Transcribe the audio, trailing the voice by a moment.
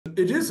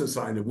it is a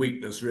sign of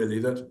weakness, really,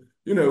 that,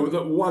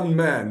 that one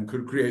man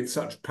could create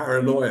such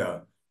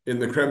paranoia in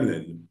the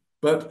Kremlin.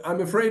 But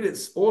I'm afraid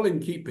it's all in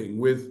keeping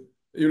with,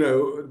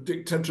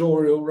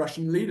 dictatorial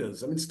Russian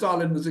leaders. I mean,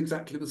 Stalin was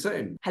exactly the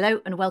same.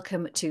 Hello and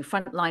welcome to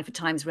Frontline for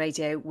Times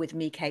Radio with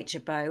me, Kate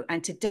Chabot.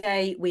 And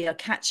today we are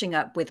catching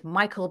up with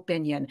Michael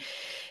Binyon.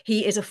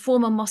 He is a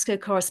former Moscow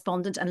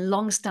correspondent and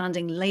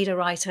long-standing leader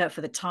writer for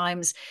the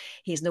Times.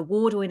 He's an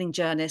award-winning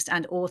journalist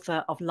and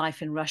author of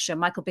Life in Russia.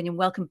 Michael Binyon,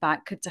 welcome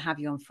back. Good to have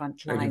you on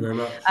Thank you Frontline. very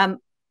much.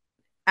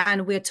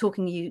 And we're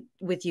talking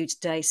with you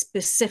today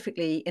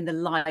specifically in the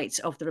light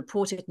of the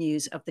reported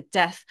news of the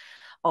death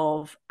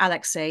of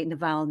Alexei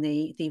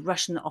Navalny, the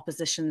Russian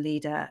opposition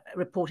leader,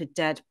 reported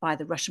dead by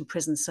the Russian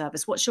prison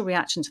service. What's your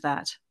reaction to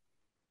that?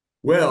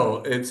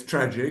 Well, it's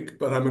tragic,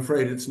 but I'm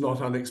afraid it's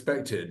not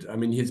unexpected. I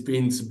mean, he's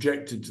been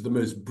subjected to the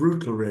most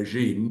brutal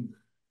regime.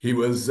 He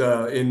was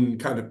in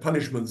kind of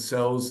punishment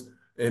cells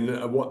in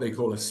what they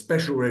call a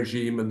special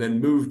regime, and then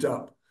moved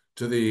up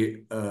to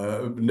the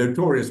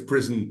notorious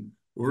prison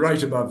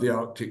right above the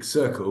Arctic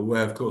Circle,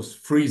 where, of course,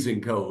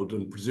 freezing cold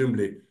and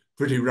presumably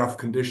pretty rough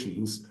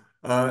conditions.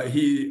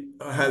 He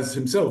has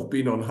himself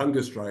been on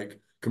hunger strike,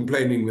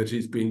 complaining that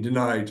he's been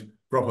denied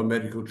proper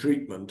medical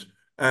treatment.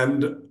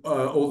 And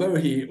although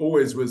he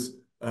always was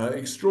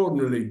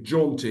extraordinarily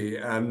jaunty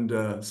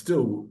and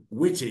still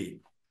witty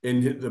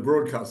in the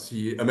broadcasts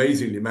he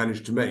amazingly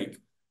managed to make,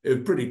 it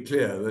was pretty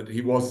clear that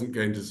he wasn't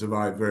going to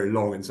survive very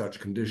long in such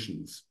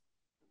conditions.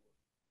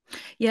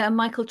 Yeah, and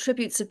Michael,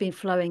 tributes have been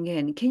flowing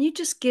in. Can you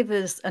just give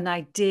us an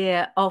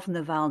idea of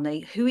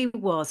Navalny, who he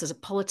was as a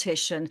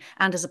politician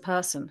and as a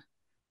person?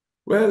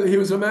 Well, he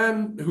was a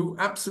man who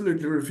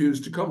absolutely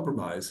refused to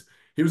compromise.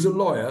 He was a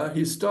lawyer.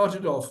 He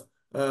started off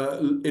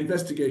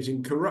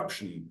investigating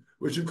corruption,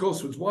 which of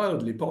course was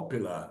wildly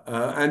popular.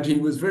 And he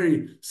was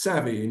very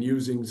savvy in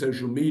using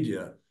social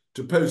media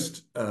to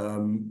post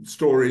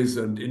stories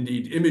and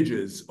indeed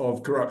images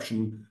of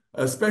corruption,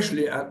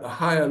 especially at the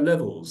higher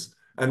levels.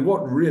 And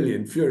what really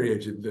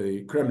infuriated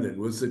the Kremlin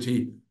was that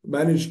he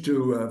managed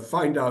to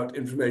find out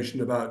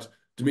information about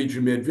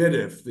Dmitry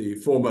Medvedev, the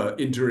former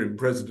interim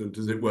president,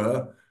 as it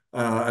were,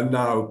 and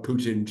now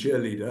Putin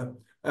cheerleader,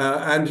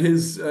 and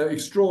his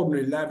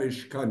extraordinary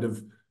lavish kind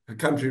of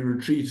country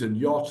retreat and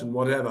yacht and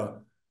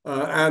whatever.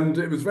 And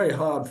it was very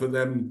hard for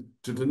them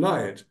to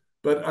deny it.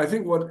 But I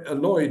think what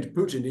annoyed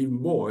Putin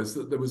even more is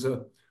that there was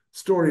a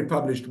story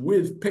published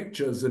with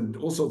pictures and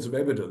all sorts of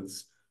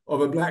evidence of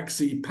a Black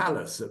Sea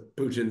palace at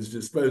Putin's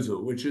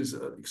disposal, which is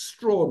an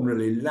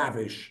extraordinarily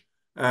lavish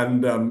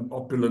and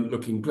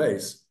opulent-looking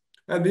place.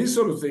 And these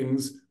sort of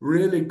things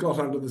really got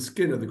under the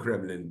skin of the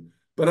Kremlin.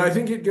 But I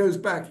think it goes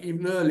back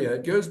even earlier.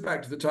 It goes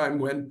back to the time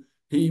when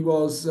he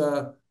was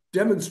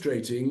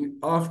demonstrating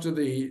after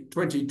the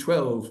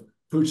 2012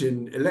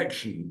 Putin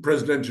election,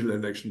 presidential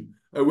election,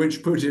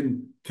 which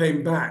Putin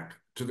came back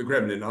to the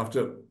Kremlin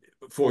after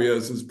 4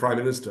 years as prime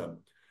minister.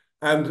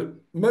 And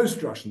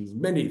most Russians,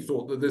 many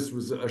thought that this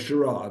was a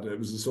charade, it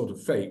was a sort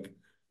of fake.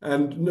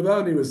 And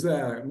Navalny was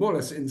there, more or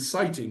less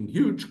inciting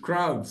huge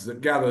crowds that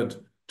gathered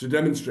to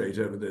demonstrate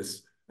over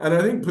this. And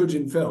I think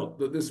Putin felt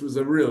that this was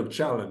a real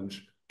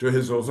challenge to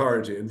his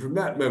authority. And from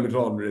that moment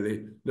on,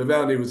 really,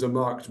 Navalny was a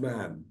marked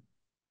man.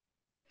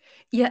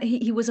 Yeah,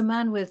 he was a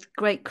man with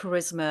great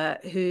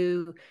charisma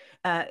who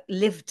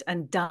lived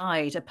and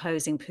died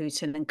opposing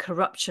Putin and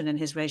corruption in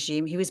his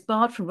regime. He was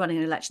barred from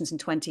running elections in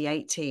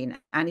 2018,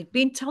 and he'd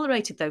been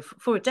tolerated, though,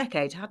 for a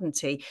decade, hadn't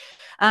he?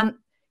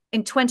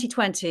 In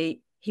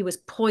 2020, he was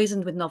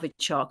poisoned with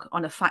Novichok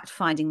on a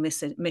fact-finding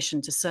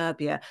mission to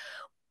Serbia.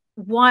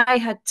 Why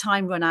had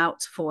time run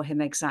out for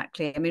him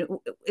exactly? I mean,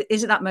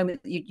 is it that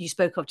moment that you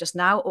spoke of just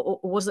now, or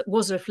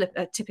was there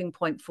a tipping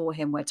point for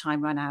him where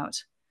time ran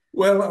out?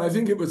 Well, I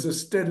think it was a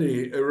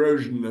steady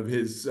erosion of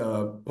his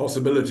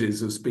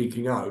possibilities of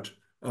speaking out.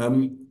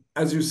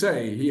 As you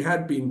say, he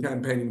had been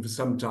campaigning for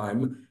some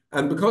time,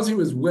 and because he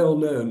was well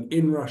known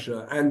in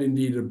Russia and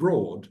indeed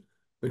abroad,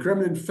 the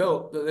Kremlin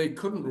felt that they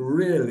couldn't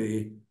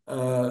really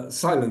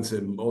silence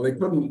him, or they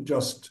couldn't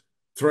just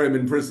throw him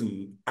in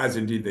prison, as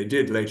indeed they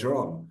did later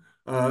on.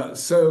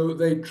 So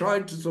they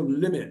tried to sort of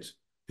limit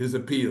his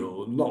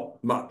appeal,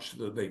 not much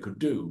that they could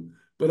do.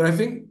 But I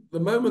think the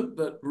moment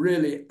that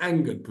really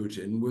angered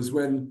Putin was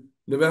when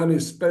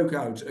Navalny spoke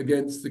out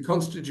against the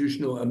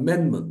constitutional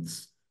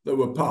amendments that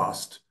were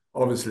passed,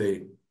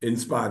 obviously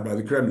inspired by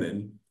the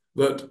Kremlin,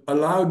 that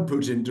allowed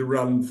Putin to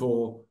run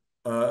for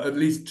at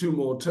least 2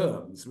 more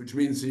terms, which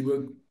means he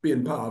would be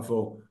in power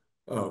for,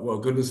 well,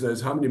 goodness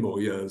knows how many more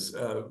years,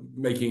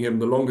 making him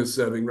the longest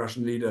serving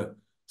Russian leader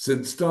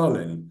since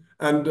Stalin.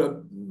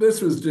 And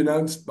this was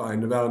denounced by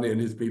Navalny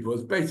and his people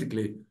as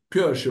basically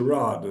pure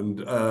charade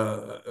and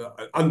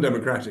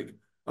undemocratic.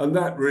 And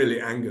that really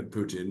angered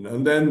Putin.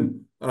 And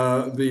then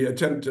the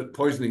attempt at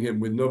poisoning him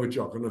with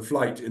Novichok on a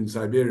flight in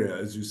Siberia,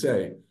 as you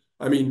say.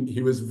 I mean,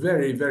 he was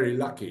very, very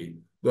lucky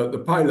that the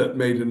pilot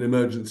made an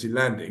emergency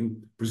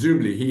landing.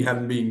 Presumably, he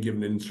hadn't been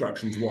given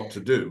instructions what to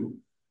do.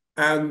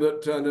 And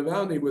that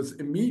Navalny was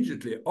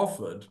immediately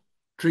offered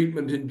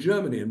treatment in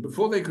Germany. And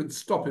before they could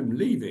stop him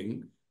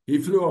leaving, he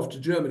flew off to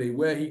Germany,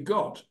 where he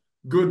got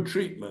good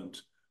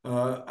treatment.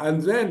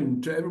 And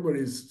then, to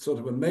everybody's sort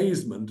of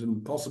amazement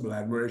and possible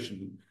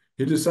admiration,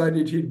 he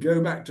decided he'd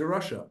go back to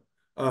Russia,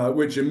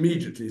 which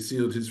immediately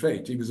sealed his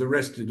fate. He was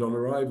arrested on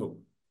arrival.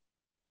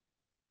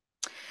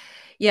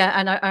 Yeah,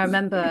 and I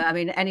remember, I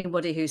mean,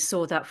 anybody who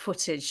saw that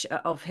footage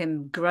of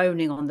him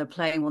groaning on the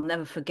plane will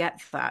never forget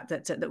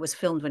that was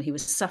filmed when he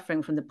was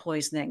suffering from the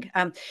poisoning.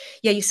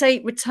 Yeah, you say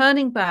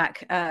returning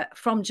back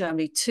from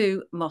Germany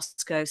to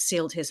Moscow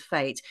sealed his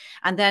fate.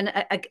 And then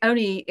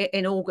only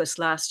in August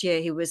last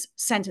year, he was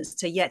sentenced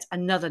to yet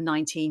another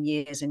 19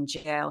 years in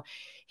jail.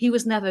 He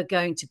was never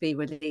going to be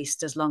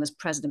released as long as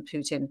President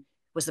Putin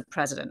was the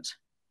president.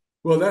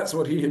 Well, that's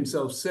what he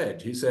himself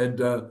said. He said,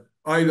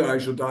 either I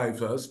shall die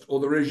first,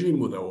 or the regime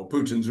will, or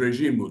Putin's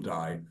regime will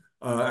die.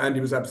 And he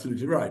was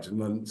absolutely right.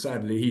 And then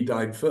sadly, he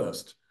died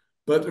first.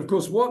 But of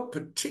course, what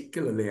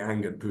particularly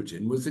angered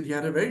Putin was that he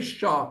had a very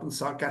sharp and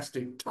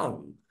sarcastic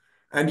tongue.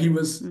 And he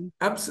was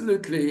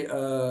absolutely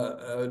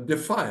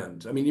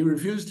defiant. I mean, he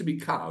refused to be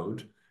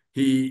cowed.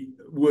 He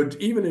would,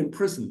 even in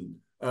prison,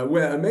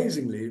 where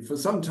amazingly, for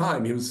some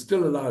time, he was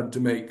still allowed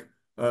to make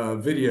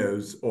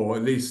videos, or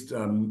at least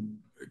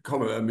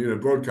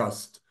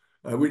broadcast,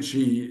 which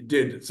he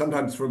did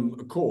sometimes from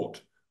a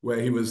court where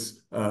he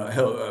was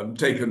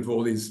taken for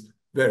all these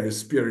various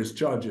spurious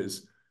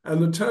charges.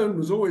 And the tone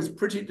was always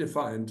pretty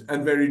defiant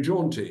and very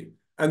jaunty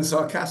and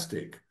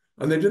sarcastic.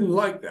 And they didn't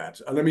like that.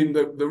 And I mean,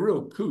 the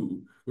real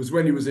coup was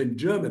when he was in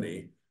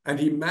Germany and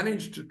he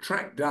managed to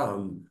track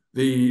down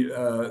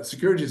the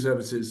security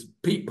services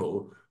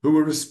people who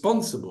were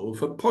responsible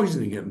for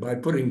poisoning him by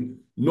putting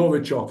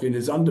Novichok in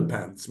his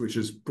underpants, which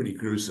is pretty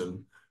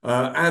gruesome.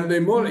 And he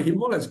more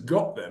or less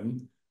got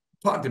them,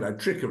 partly by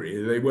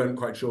trickery. They weren't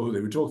quite sure who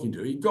they were talking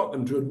to. He got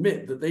them to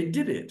admit that they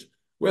did it.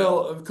 Well,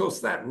 of course,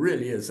 that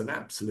really is an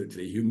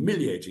absolutely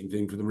humiliating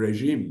thing for the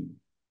regime.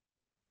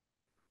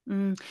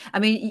 I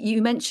mean,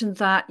 you mentioned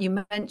what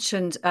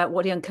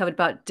he uncovered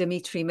about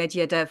Dmitry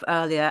Medvedev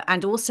earlier,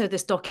 and also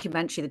this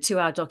documentary, the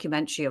 2-hour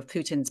documentary of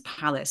Putin's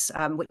palace,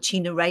 which he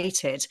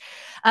narrated.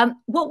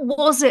 What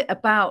was it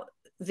about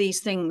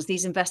these things,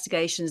 these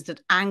investigations,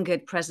 that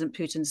angered President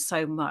Putin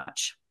so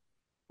much?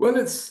 Well,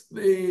 it's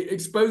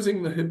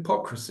exposing the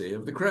hypocrisy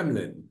of the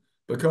Kremlin,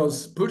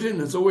 because Putin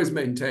has always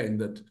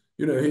maintained that,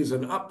 he's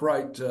an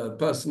upright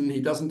person.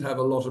 He doesn't have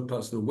a lot of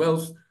personal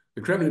wealth.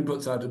 The Kremlin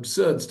puts out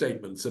absurd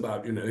statements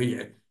about,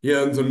 he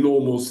earns a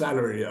normal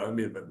salary, I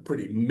mean, a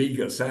pretty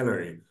meager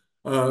salary,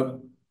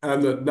 and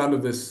that none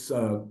of this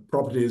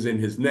property is in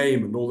his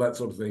name and all that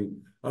sort of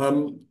thing.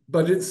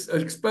 But it's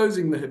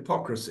exposing the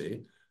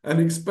hypocrisy and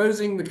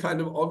exposing the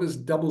kind of obvious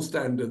double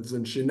standards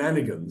and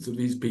shenanigans of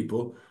these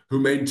people who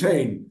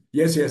maintain,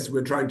 yes,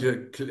 we're trying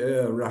to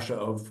clear Russia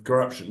of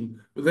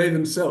corruption, but they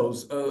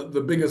themselves are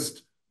the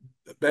biggest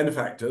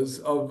benefactors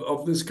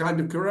of this kind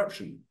of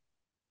corruption.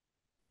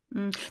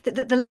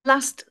 The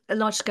last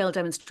large-scale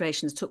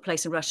demonstrations took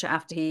place in Russia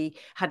after he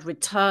had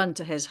returned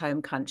to his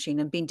home country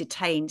and been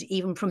detained.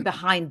 Even from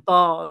behind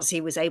bars,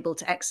 he was able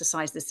to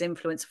exercise this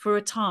influence for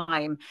a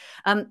time.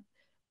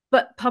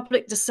 But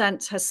public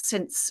dissent has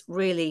since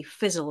really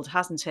fizzled,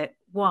 hasn't it?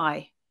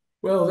 Why?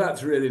 Well,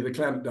 that's really the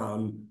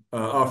clampdown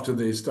after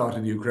the start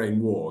of the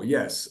Ukraine war.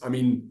 Yes, I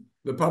mean,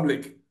 the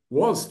public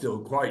was still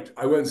quite,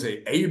 I won't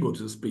say able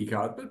to speak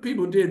out, but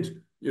people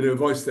did,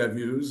 voice their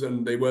views,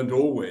 and they weren't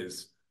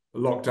always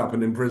locked up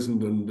and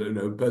imprisoned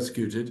and,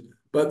 persecuted.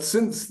 But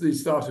since the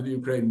start of the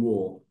Ukraine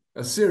war,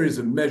 a series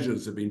of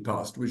measures have been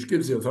passed, which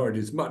gives the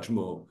authorities much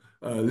more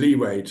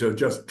leeway to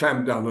just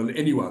clamp down on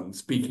anyone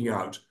speaking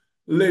out,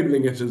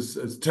 labeling it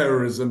as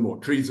terrorism or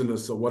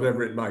treasonous or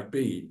whatever it might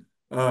be.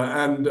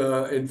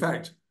 In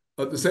fact,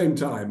 at the same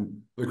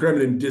time, the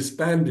Kremlin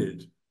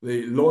disbanded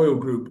the loyal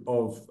group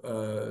of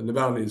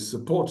Navalny's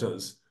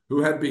supporters,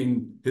 who had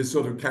been his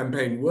sort of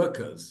campaign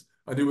workers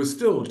and who were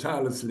still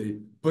tirelessly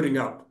putting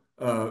up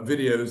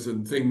videos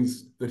and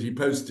things that he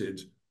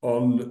posted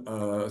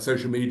on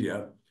social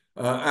media.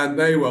 And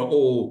they were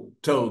all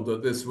told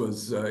that this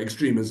was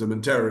extremism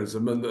and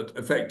terrorism, and that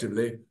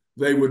effectively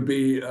they would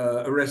be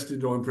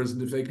arrested or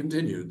imprisoned if they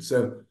continued.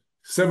 So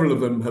several of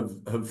them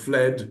have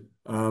fled,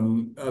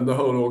 and the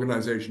whole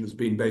organization has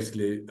been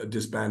basically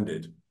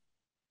disbanded.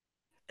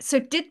 So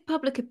did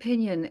public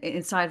opinion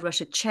inside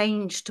Russia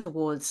change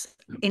toward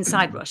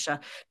Alexei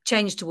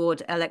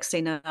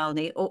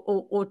Navalny,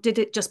 or did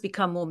it just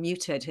become more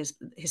muted, his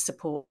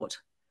support?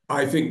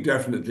 I think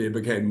definitely it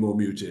became more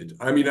muted.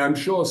 I mean, I'm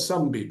sure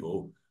some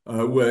people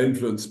were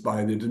influenced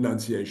by the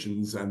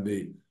denunciations and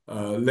the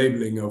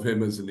labeling of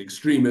him as an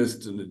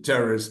extremist and a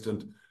terrorist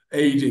and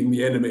aiding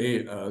the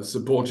enemy,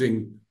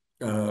 supporting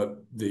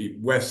the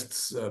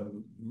West's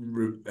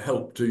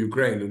help to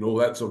Ukraine and all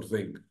that sort of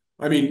thing.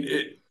 I mean,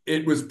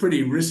 it was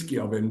pretty risky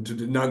of him to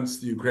denounce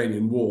the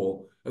Ukrainian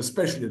war,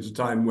 especially at a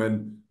time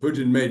when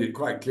Putin made it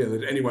quite clear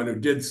that anyone who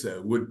did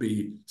so would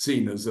be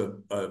seen as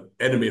an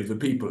enemy of the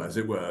people, as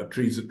it were,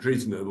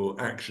 treasonable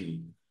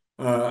action.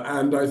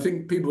 And I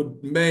think people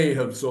may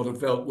have sort of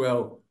felt,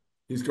 well,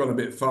 he's gone a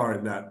bit far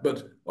in that.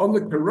 But on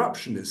the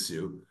corruption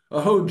issue,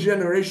 a whole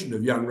generation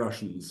of young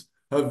Russians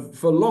have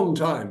for a long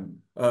time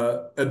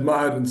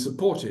admired and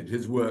supported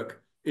his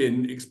work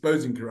in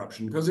exposing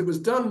corruption because it was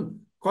done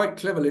quite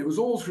cleverly. It was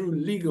all through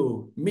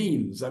legal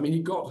means. I mean, he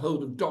got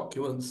hold of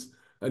documents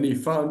and he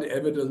found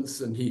evidence,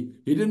 and he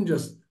didn't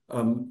just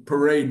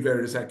parade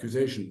various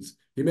accusations.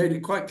 He made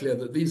it quite clear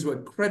that these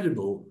were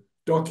credible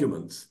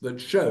documents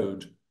that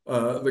showed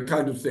the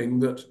kind of thing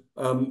that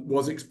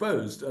was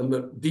exposed and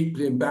that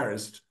deeply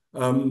embarrassed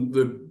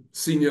the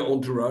senior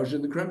entourage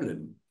in the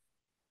Kremlin.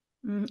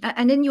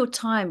 And in your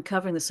time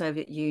covering the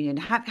Soviet Union,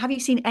 have you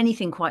seen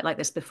anything quite like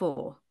this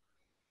before?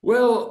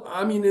 Well,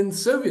 I mean, in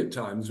Soviet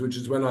times, which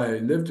is when I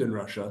lived in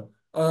Russia,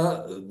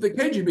 the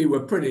KGB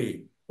were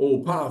pretty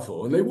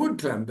all-powerful, and they would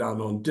clamp down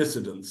on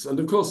dissidents. And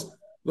of course,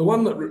 the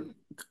one that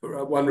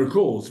one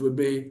recalls would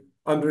be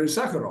Andrei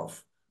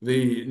Sakharov,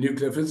 the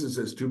nuclear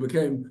physicist who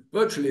became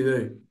virtually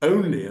the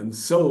only and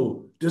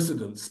sole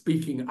dissident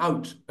speaking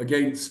out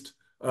against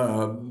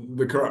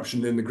the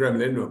corruption in the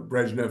Kremlin, or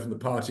Brezhnev and the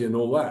party and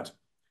all that.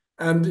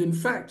 And in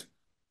fact,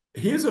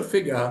 he is a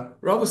figure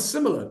rather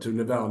similar to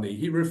Navalny.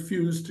 He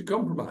refused to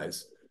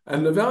compromise.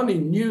 And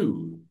Navalny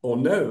knew, or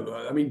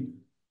no, I mean,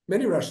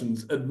 many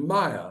Russians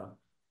admire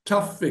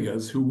tough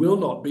figures who will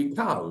not be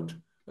cowed.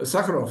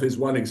 Sakharov is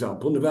one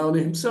example.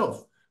 Navalny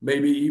himself,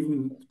 maybe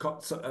even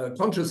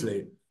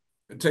consciously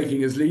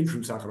taking his lead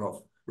from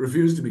Sakharov,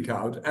 refused to be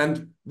cowed.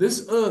 And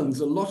this earns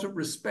a lot of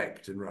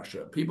respect in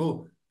Russia.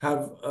 People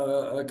have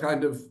a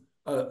kind of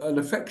an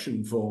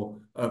affection for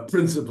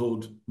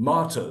principled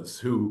martyrs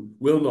who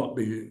will not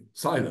be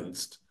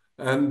silenced.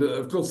 And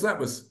of course, that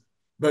was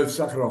both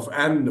Sakharov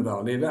and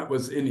Navalny. That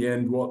was in the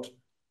end what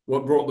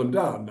brought them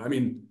down. I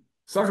mean,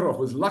 Sakharov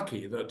was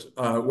lucky that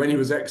when he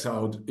was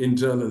exiled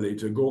internally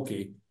to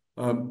Gorky,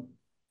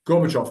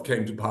 Gorbachev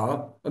came to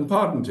power and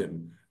pardoned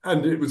him.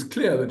 And it was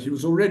clear that he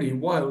was already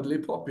wildly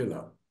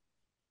popular.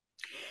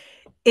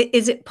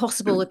 Is it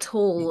possible at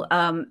all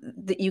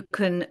that you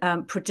can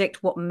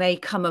predict what may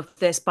come of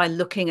this by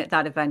looking at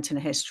that event in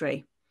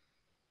history?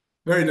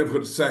 Very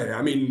difficult to say.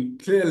 I mean,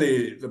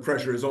 clearly the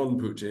pressure is on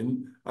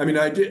Putin. I mean,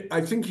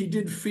 I think he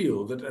did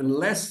feel that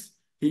unless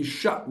he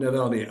shut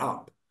Navalny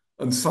up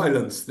and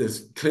silenced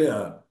this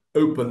clear,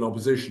 open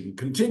opposition,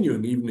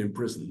 continuing even in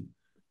prison,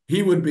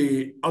 he would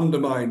be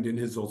undermined in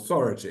his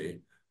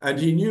authority. And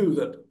he knew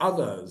that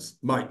others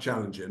might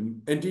challenge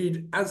him.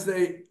 Indeed, as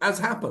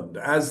happened,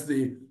 as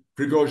the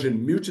Prigozhin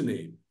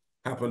mutiny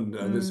happened,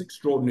 this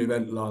extraordinary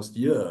event last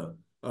year,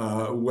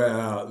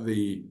 where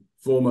the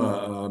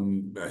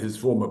his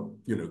former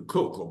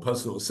cook or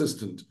personal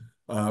assistant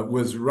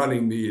was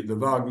running the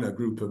Wagner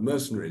group of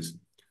mercenaries.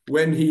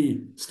 When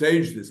he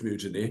staged this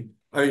mutiny,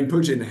 I mean,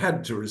 Putin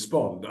had to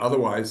respond.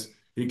 Otherwise,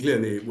 he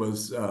clearly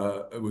was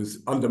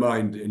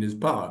undermined in his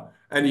power.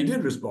 And he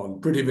did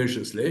respond pretty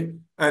viciously.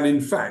 And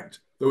in fact,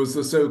 there was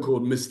the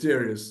so-called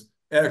mysterious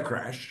air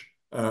crash,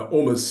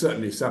 almost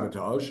certainly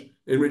sabotage,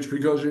 in which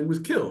Prigozhin was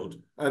killed.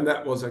 And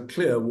that was a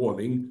clear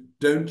warning,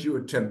 don't you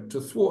attempt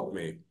to thwart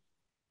me.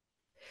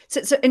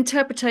 So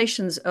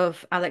interpretations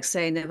of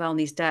Alexei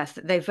Navalny's death,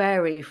 they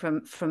vary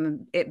from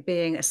it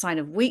being a sign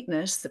of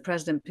weakness that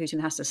President Putin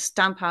has to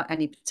stamp out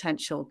any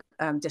potential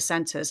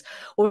dissenters,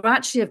 or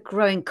actually of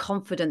growing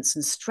confidence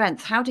and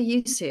strength. How do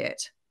you see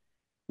it?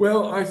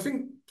 Well, I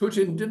think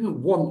Putin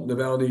didn't want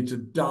Navalny to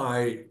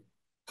die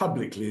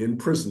publicly in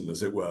prison,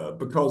 as it were,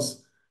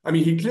 because, I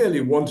mean, he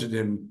clearly wanted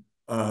him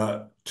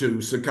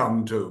to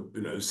succumb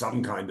to,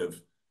 some kind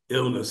of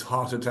illness,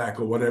 heart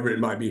attack, or whatever it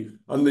might be.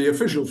 And the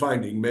official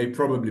finding may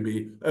probably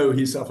be, oh,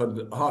 he suffered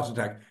a heart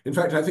attack. In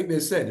fact, I think they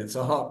said it's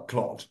a heart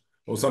clot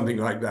or something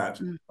like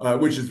that,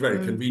 which is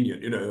very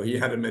convenient. He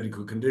had a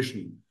medical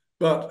condition.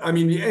 But, I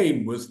mean, the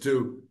aim was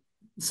to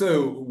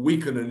so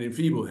weaken and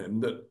enfeeble him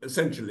that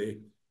essentially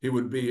he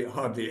would be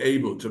hardly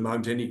able to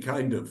mount any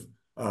kind of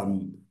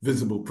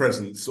visible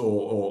presence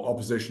or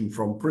opposition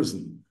from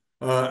prison.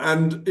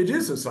 And it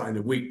is a sign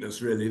of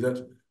weakness, really,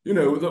 that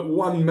that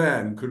one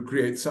man could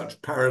create such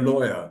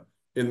paranoia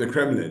in the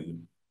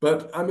Kremlin.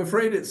 But I'm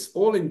afraid it's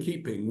all in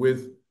keeping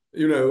with,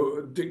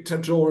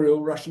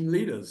 dictatorial Russian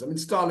leaders. I mean,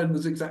 Stalin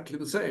was exactly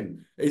the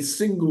same. A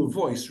single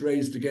voice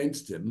raised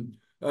against him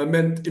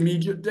meant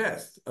immediate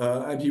death,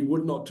 and he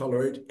would not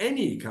tolerate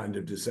any kind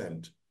of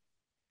dissent.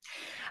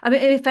 I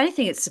mean, if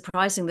anything, it's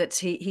surprising that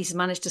he's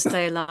managed to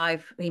stay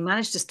alive. He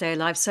managed to stay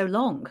alive so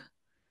long.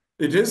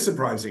 It is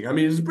surprising. I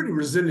mean, he's a pretty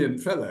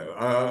resilient fellow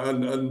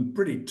and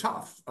pretty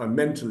tough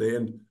mentally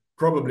and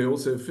probably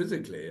also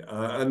physically.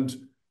 And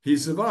he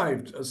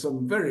survived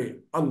some very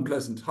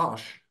unpleasant,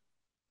 harsh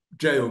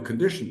jail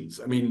conditions.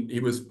 I mean, he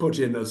was put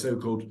in a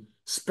so-called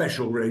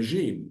special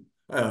regime,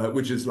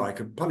 which is like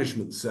a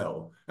punishment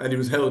cell. And he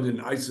was held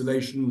in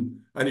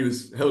isolation, and he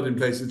was held in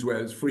places where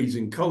it was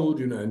freezing cold,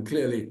 and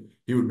clearly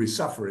he would be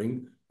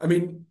suffering. I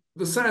mean,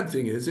 the sad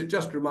thing is, it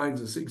just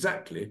reminds us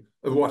exactly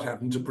of what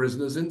happened to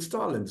prisoners in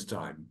Stalin's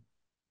time.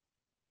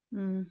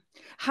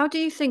 How do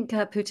you think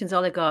Putin's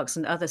oligarchs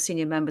and other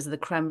senior members of the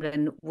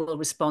Kremlin will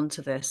respond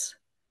to this?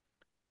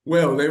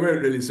 Well, they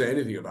won't really say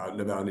anything about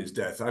Navalny's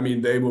death. I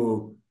mean, they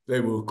will they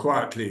will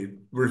quietly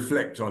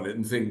reflect on it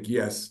and think,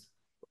 yes,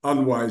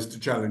 unwise to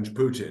challenge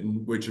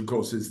Putin, which of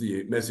course is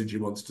the message he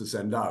wants to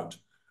send out.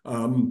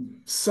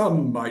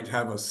 Some might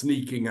have a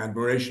sneaking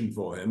admiration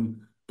for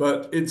him,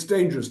 but it's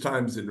dangerous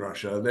times in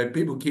Russia.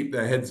 People keep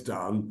their heads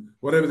down.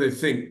 Whatever they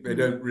think, they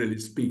don't really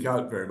speak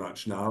out very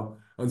much now.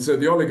 And so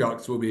the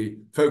oligarchs will be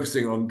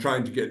focusing on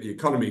trying to get the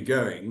economy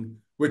going,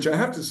 which I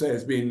have to say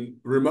has been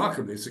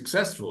remarkably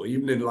successful,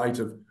 even in light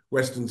of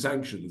Western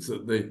sanctions,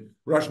 that the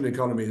Russian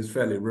economy is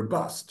fairly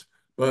robust.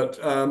 But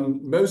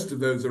most of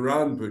those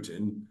around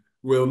Putin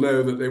will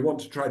know that they want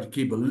to try to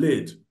keep a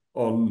lid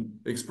on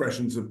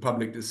expressions of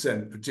public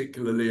dissent,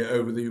 particularly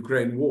over the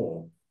Ukraine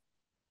war.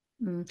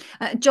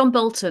 John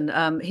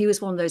Bolton, he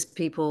was one of those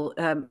people,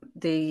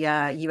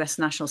 the US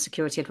National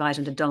Security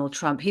Advisor under Donald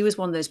Trump. He was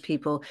one of those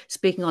people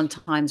speaking on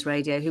Times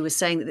Radio who was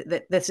saying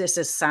that this is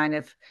a sign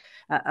of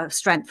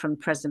strength from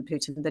President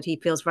Putin, that he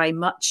feels very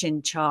much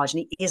in charge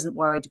and he isn't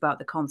worried about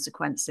the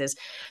consequences,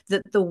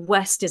 that the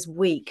West is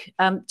weak.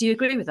 Do you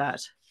agree with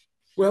that?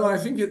 Well, I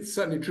think it's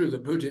certainly true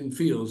that Putin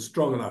feels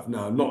strong enough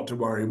now not to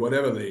worry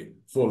whatever the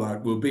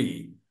fallout will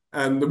be.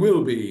 And there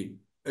will be,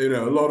 a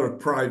lot of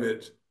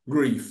private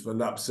grief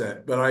and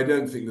upset, but I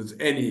don't think there's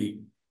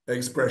any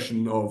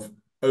expression of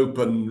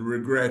open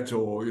regret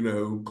or,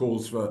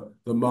 calls for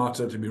the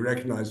martyr to be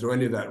recognized or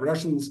any of that.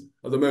 Russians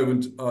at the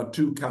moment are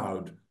too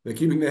cowed. They're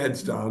keeping their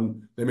heads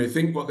down. They may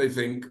think what they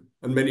think,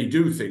 and many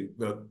do think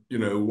that,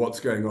 what's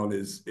going on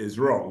is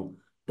wrong,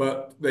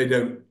 but they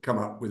don't come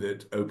up with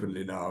it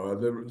openly now.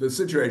 The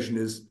situation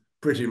is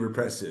pretty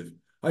repressive.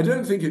 I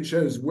don't think it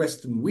shows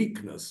Western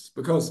weakness,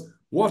 because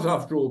what,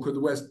 after all, could the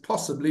West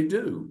possibly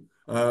do?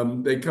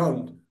 They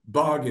can't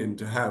bargain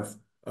to have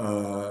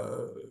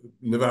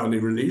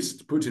Navalny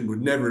released. Putin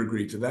would never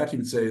agree to that. He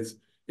would say it's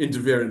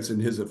interference in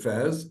his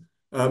affairs.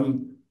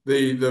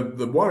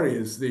 The worry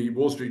is the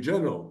Wall Street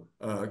Journal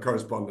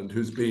correspondent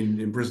who's been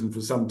in prison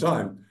for some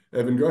time,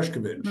 Evan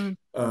Gershkovich.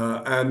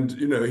 And,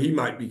 he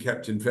might be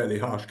kept in fairly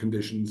harsh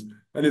conditions.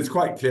 And it's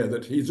quite clear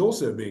that he's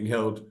also being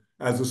held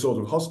as a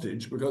sort of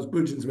hostage because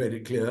Putin's made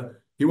it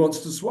clear he wants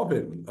to swap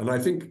him. And I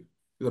think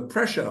the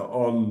pressure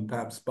on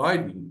perhaps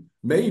Biden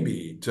may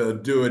be to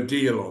do a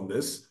deal on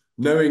this,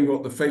 knowing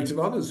what the fate of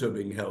others who are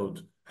being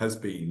held has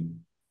been.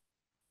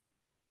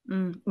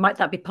 Might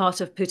that be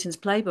part of Putin's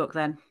playbook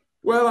then?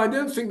 Well, I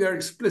don't think they're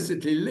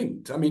explicitly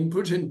linked. I mean,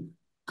 Putin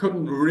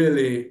couldn't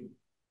really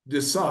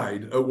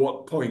decide at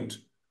what point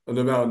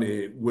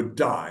Navalny would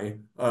die.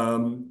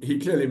 He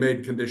clearly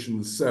made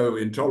conditions so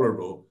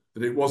intolerable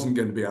that it wasn't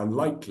going to be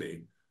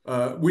unlikely.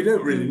 We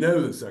don't really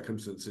know the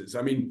circumstances.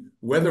 I mean,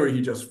 whether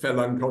he just fell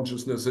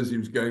unconsciousness as he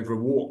was going for a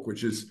walk,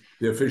 which is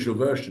the official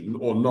version,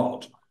 or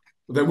not.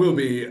 There will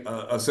be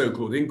a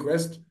so-called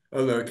inquest,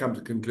 although it comes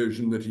to the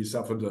conclusion that he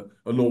suffered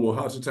a normal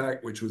heart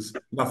attack, which was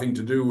nothing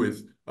to do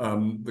with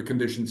the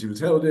conditions he was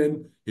held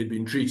in. He'd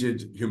been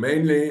treated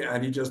humanely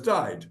and he just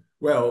died.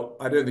 Well,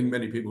 I don't think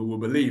many people will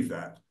believe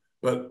that,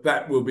 but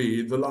that will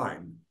be the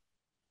line.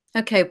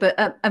 Okay,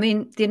 but I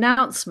mean, the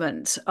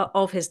announcement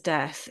of his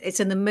death, it's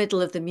in the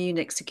middle of the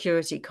Munich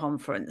Security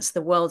Conference,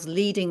 the world's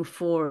leading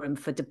forum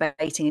for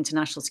debating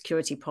international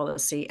security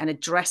policy and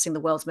addressing the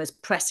world's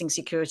most pressing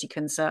security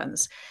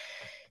concerns.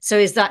 So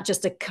is that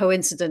just a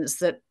coincidence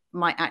that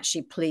might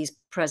actually please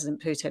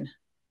President Putin?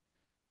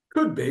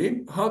 Could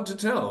be, hard to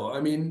tell. I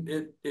mean,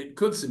 it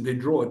could simply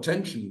draw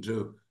attention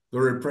to the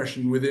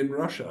repression within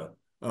Russia,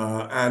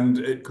 and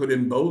it could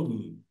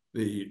embolden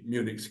the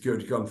Munich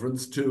Security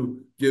Conference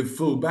to give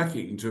full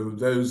backing to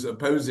those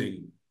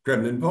opposing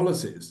Kremlin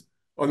policies.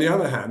 On the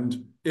other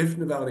hand, if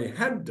Navalny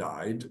had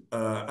died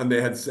and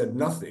they had said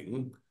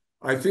nothing,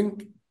 I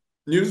think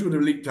news would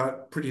have leaked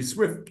out pretty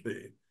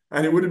swiftly,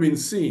 and it would have been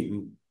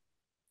seen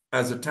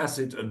as a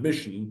tacit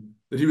admission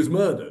that he was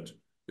murdered,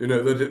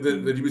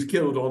 that he was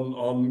killed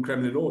on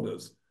Kremlin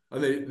orders.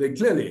 And they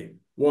clearly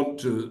want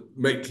to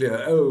make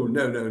clear, oh,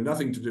 no,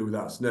 nothing to do with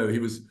us. No, he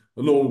was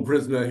a normal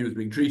prisoner, he was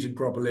being treated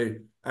properly,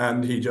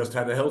 and he just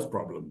had a health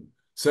problem.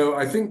 So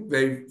I think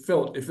they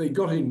felt if they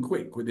got in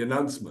quick with the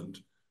announcement,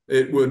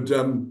 it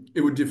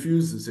would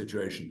diffuse the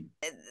situation.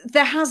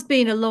 There has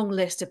been a long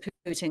list of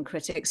Putin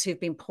critics who've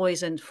been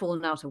poisoned,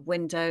 fallen out of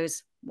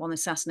windows, one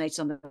assassinated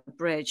on the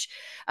bridge.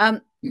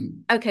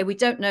 Okay, we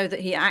don't know that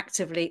he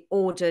actively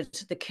ordered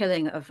the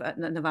killing of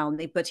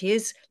Navalny, but he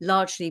is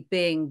largely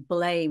being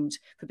blamed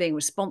for being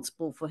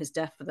responsible for his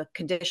death, for the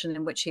condition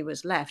in which he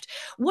was left.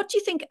 What do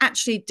you think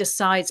actually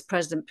decides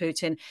President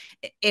Putin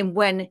in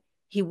when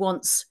he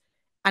wants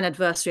an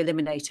adversary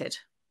eliminated?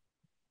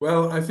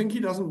 Well, I think he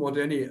doesn't want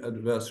any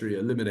adversary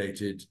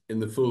eliminated in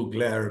the full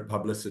glare of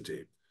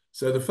publicity.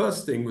 So the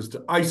first thing was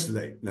to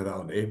isolate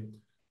Navalny,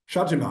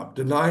 shut him up,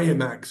 deny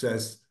him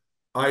access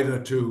either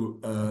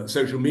to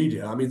social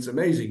media. I mean, it's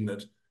amazing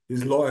that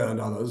his lawyer and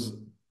others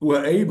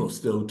were able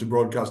still to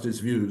broadcast his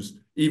views,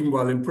 even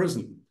while in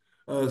prison.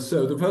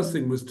 So the first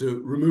thing was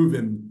to remove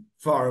him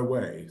far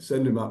away,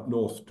 send him up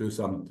north to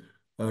some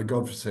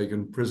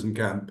godforsaken prison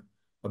camp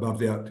above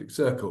the Arctic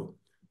Circle.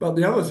 But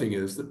the other thing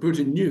is that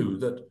Putin knew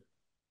that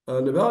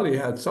Navalny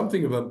had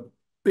something of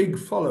big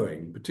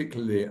following,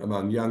 particularly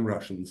among young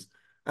Russians.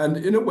 And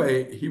in a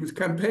way, he was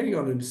campaigning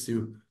on an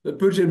issue that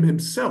Putin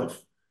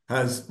himself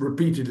has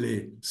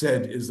repeatedly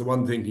said is the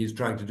one thing he's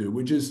trying to do,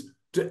 which is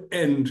to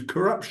end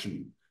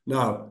corruption.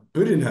 Now,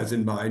 Putin has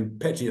in mind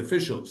petty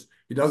officials.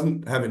 He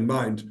doesn't have in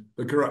mind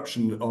the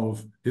corruption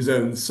of his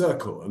own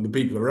circle and the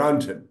people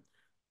around him.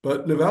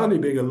 But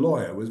Navalny, being a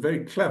lawyer, was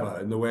very clever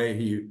in the way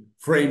he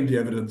framed the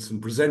evidence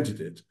and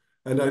presented it.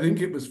 And I think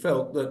it was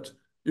felt that,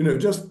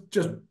 just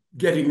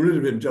getting rid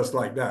of him just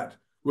like that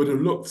would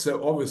have looked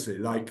so obviously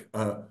like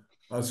a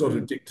sort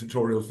of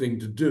dictatorial thing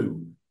to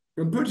do.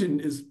 And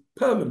Putin is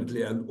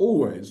permanently and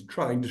always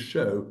trying to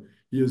show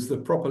he is the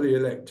properly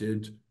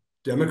elected,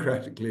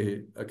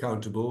 democratically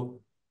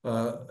accountable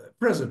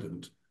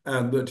president,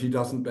 and that he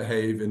doesn't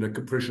behave in a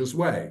capricious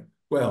way.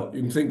 Well,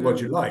 you can think what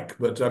you like,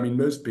 but I mean,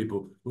 most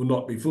people will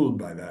not be fooled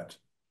by that.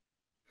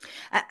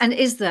 And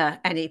is there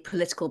any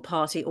political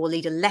party or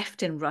leader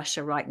left in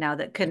Russia right now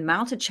that can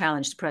mount a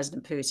challenge to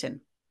President Putin?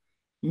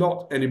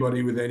 Not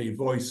anybody with any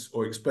voice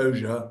or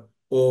exposure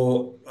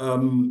or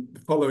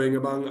following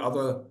among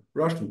other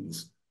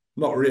Russians.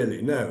 Not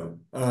really, no.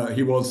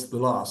 He was the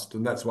last,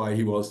 and that's why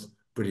he was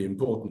pretty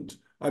important.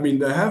 I mean,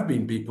 there have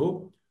been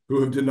people who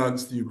have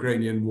denounced the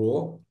Ukrainian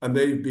war, and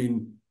they've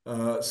been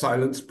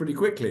silenced pretty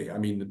quickly. I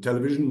mean, the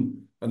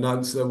television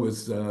announcer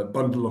was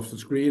bundled off the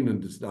screen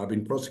and has now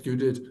been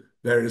prosecuted.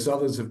 Various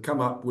others have come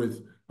up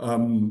with,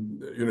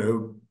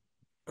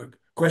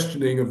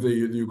 questioning of the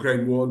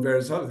Ukraine war and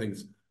various other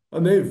things.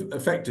 And they've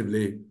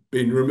effectively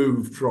been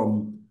removed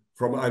from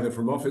either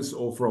from office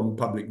or from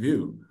public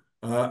view.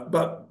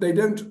 But they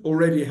don't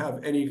already have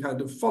any kind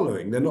of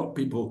following. They're not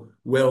people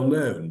well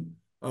known.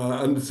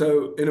 And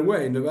so, in a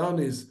way,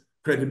 Navalny's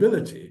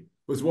credibility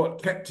was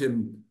what kept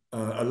him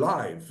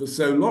alive for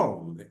so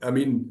long. I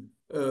mean,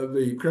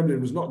 the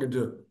Kremlin was not going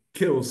to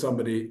kill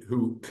somebody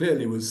who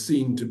clearly was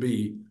seen to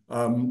be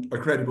a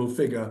credible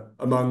figure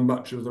among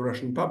much of the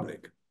Russian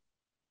public.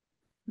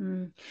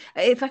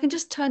 If I can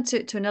just turn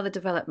to another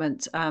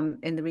development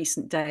in the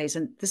recent days,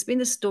 and there's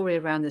been a story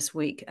around this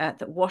week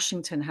that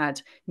Washington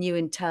had new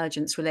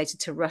intelligence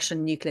related to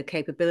Russian nuclear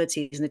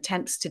capabilities and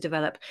attempts to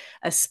develop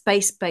a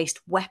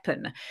space-based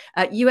weapon.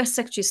 US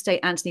Secretary of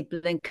State Antony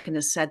Blinken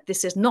has said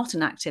this is not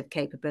an active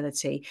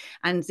capability,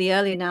 and the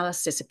early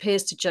analysis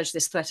appears to judge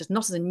this threat as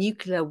not as a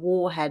nuclear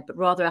warhead, but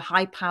rather a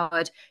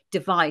high-powered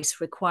device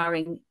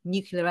requiring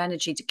nuclear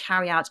energy to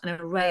carry out an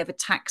array of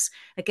attacks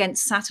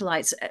against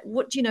satellites.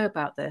 What do you know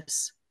about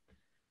this?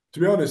 To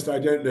be honest, I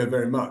don't know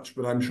very much,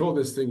 but I'm sure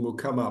this thing will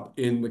come up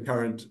in the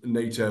current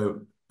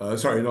NATO,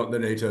 sorry, not the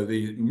NATO,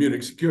 the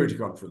Munich Security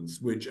Conference,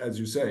 which, as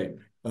you say,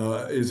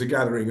 is a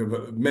gathering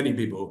of many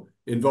people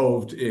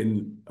involved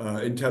in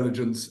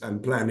intelligence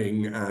and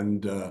planning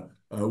and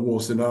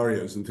war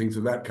scenarios and things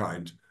of that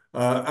kind.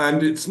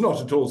 And it's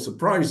not at all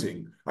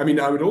surprising. I mean,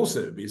 I would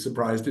also be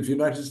surprised if the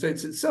United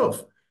States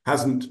itself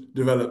hasn't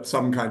developed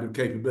some kind of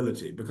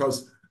capability,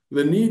 because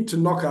the need to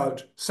knock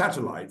out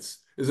satellites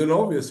is an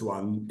obvious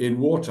one in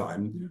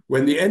wartime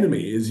when the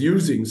enemy is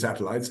using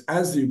satellites,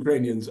 as the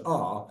Ukrainians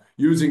are,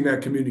 using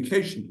their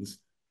communications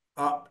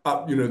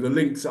the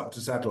links up to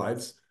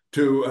satellites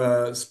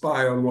to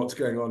spy on what's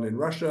going on in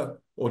Russia,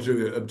 or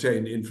to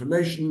obtain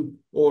information,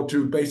 or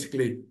to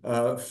basically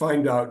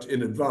find out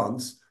in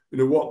advance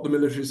what the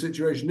military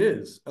situation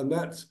is. And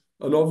that's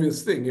an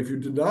obvious thing. If you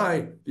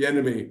deny the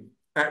enemy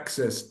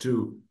access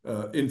to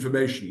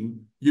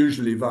information,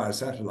 usually via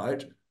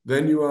satellite,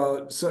 then you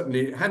are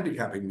certainly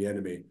handicapping the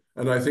enemy.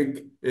 And I think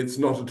it's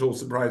not at all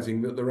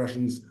surprising that the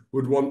Russians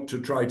would want to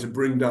try to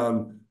bring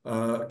down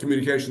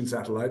communication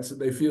satellites that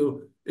they feel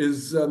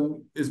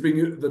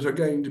that are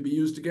going to be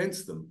used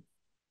against them.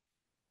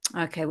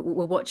 Okay,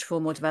 we'll watch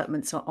for more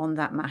developments on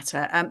that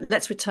matter.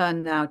 Let's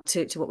return now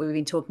to what we've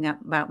been talking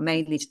about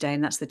mainly today,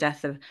 and that's the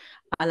death of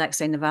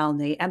Alexei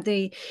Navalny. And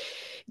the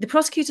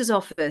prosecutor's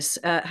office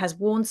has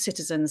warned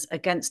citizens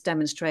against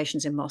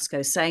demonstrations in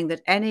Moscow, saying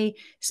that any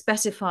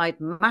specified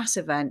mass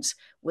event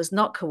was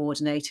not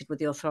coordinated with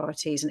the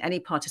authorities and any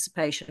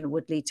participation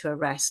would lead to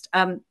arrest.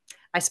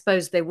 I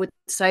suppose they would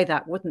say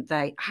that, wouldn't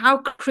they? How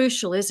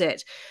crucial is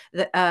it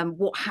that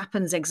what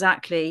happens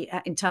exactly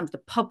in terms of the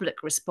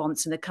public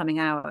response in the coming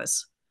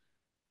hours?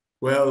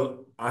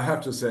 Well, I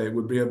have to say it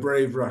would be a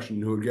brave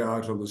Russian who would go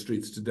out on the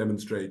streets to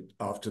demonstrate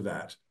after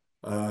that.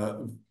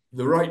 The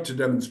right to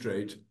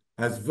demonstrate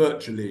has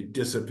virtually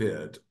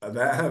disappeared.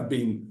 There have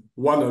been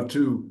one or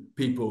two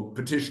people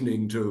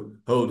petitioning to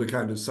hold a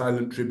kind of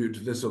silent tribute to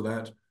this or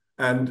that,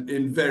 and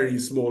in very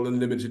small and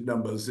limited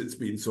numbers, it's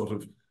been sort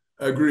of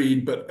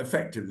agreed, but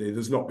effectively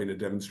there's not been a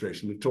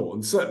demonstration at all,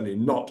 and certainly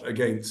not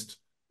against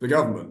the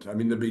government. I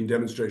mean, there've been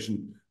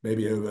demonstration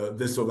maybe over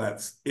this or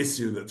that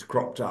issue that's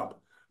cropped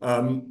up,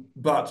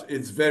 but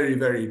it's very,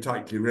 very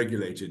tightly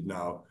regulated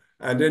now.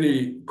 And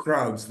any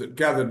crowds that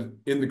gathered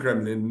in the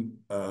Kremlin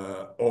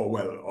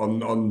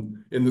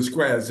in the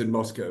squares in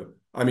Moscow,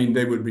 I mean,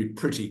 they would be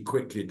pretty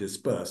quickly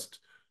dispersed.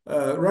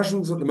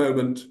 Russians at the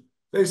moment,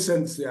 they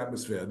sense the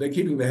atmosphere. They're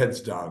keeping their heads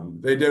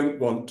down. They don't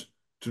want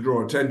to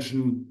draw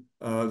attention.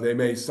 They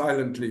may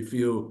silently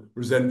feel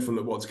resentful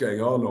at what's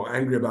going on or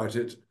angry about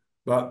it,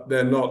 but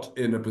they're not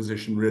in a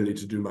position really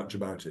to do much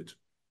about it.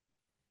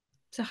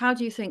 So how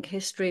do you think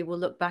history will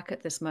look back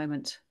at this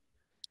moment?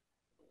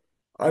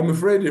 I'm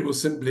afraid it will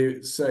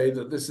simply say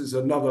that this is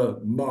another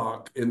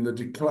mark in the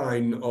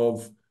decline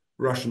of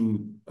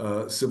Russian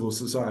civil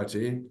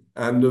society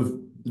and of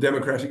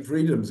democratic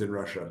freedoms in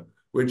Russia,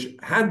 which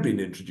had been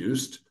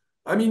introduced,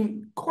 I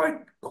mean, quite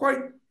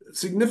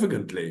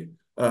significantly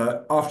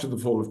after the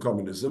fall of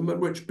communism, and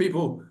which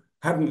people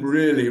hadn't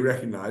really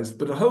recognized.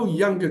 But a whole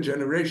younger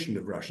generation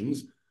of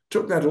Russians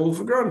took that all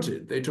for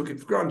granted. They took it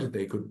for granted.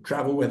 They could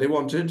travel where they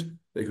wanted.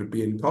 They could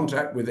be in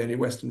contact with any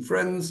Western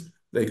friends.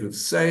 They could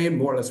say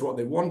more or less what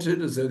they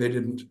wanted, as though they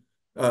didn't,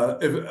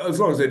 as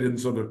long as they didn't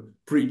sort of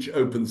preach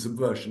open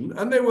subversion,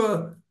 and they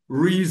were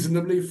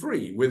reasonably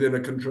free within a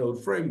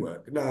controlled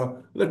framework. Now,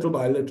 little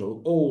by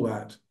little, all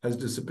that has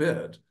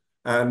disappeared,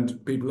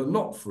 and people are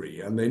not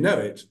free, and they know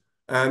it,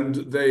 and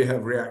they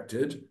have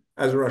reacted,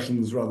 as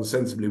Russians rather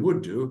sensibly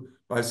would do,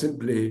 by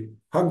simply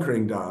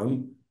hunkering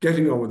down,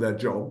 getting on with their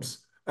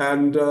jobs,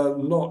 and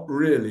not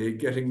really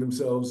getting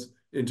themselves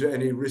into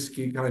any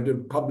risky kind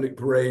of public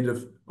parade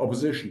of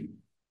opposition.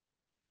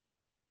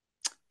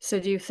 So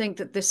do you think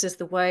that this is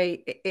the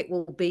way it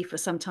will be for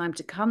some time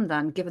to come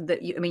then, given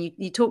that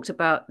you talked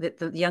about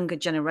the younger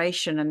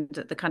generation and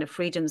the kind of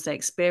freedoms they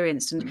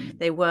experienced, and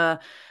they were,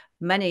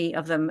 many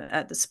of them,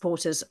 the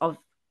supporters of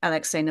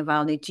Alexei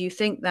Navalny. Do you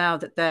think now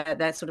that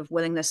their sort of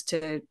willingness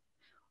to,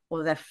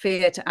 or their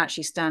fear to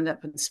actually stand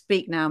up and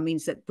speak now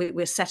means that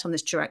we're set on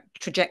this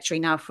trajectory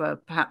now for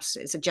perhaps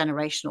it's a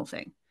generational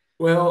thing?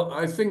 Well,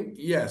 I think,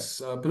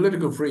 yes,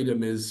 political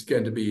freedom is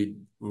going to be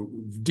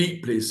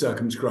deeply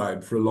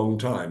circumscribed for a long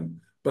time.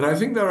 But I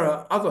think there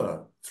are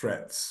other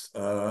threats,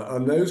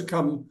 and those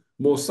come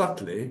more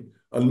subtly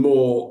and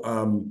more,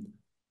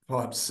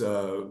 perhaps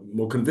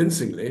more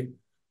convincingly,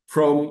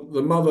 from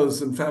the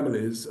mothers and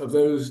families of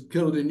those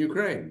killed in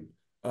Ukraine.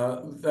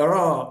 There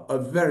are a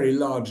very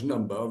large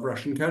number of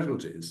Russian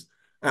casualties,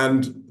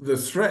 and the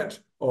threat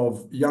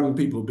of young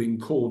people being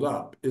called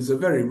up is a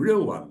very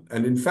real one.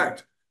 And in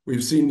fact,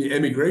 we've seen the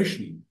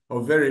emigration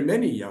of very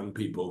many young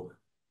people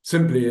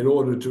simply in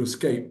order to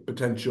escape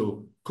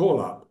potential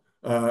call-up,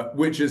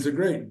 which is a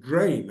great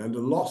drain and a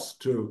loss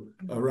to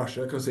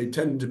Russia, because they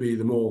tend to be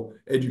the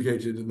more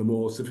educated and the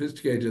more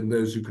sophisticated and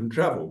those who can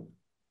travel.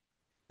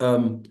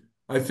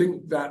 I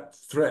think that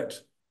threat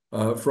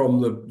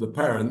from the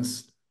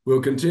parents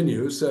will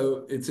continue.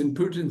 So it's in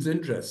Putin's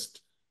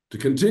interest to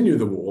continue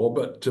the war,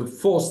 but to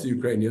force the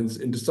Ukrainians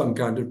into some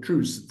kind of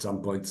truce at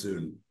some point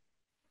soon.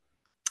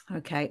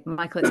 Okay,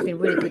 Michael, it's been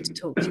really good to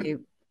talk to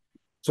you.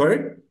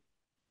 Sorry?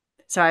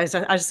 Sorry,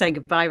 I was saying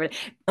goodbye. Really.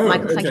 Oh,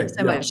 Michael, thank you okay. so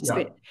Yeah, much.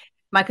 yeah.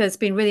 Michael, it's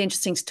been really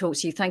interesting to talk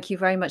to you. Thank you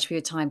very much for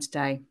your time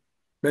today.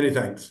 Many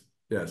thanks.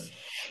 Yes.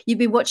 You've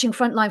been watching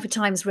Frontline for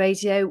Times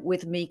Radio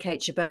with me,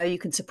 Kate Chabot. You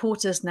can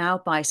support us now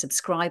by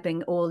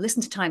subscribing or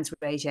listen to Times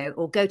Radio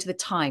or go to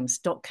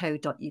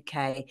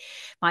thetimes.co.uk.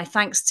 My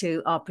thanks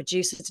to our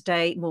producer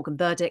today, Morgan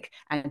Burdick,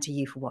 and to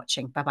you for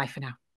watching. Bye-bye for now.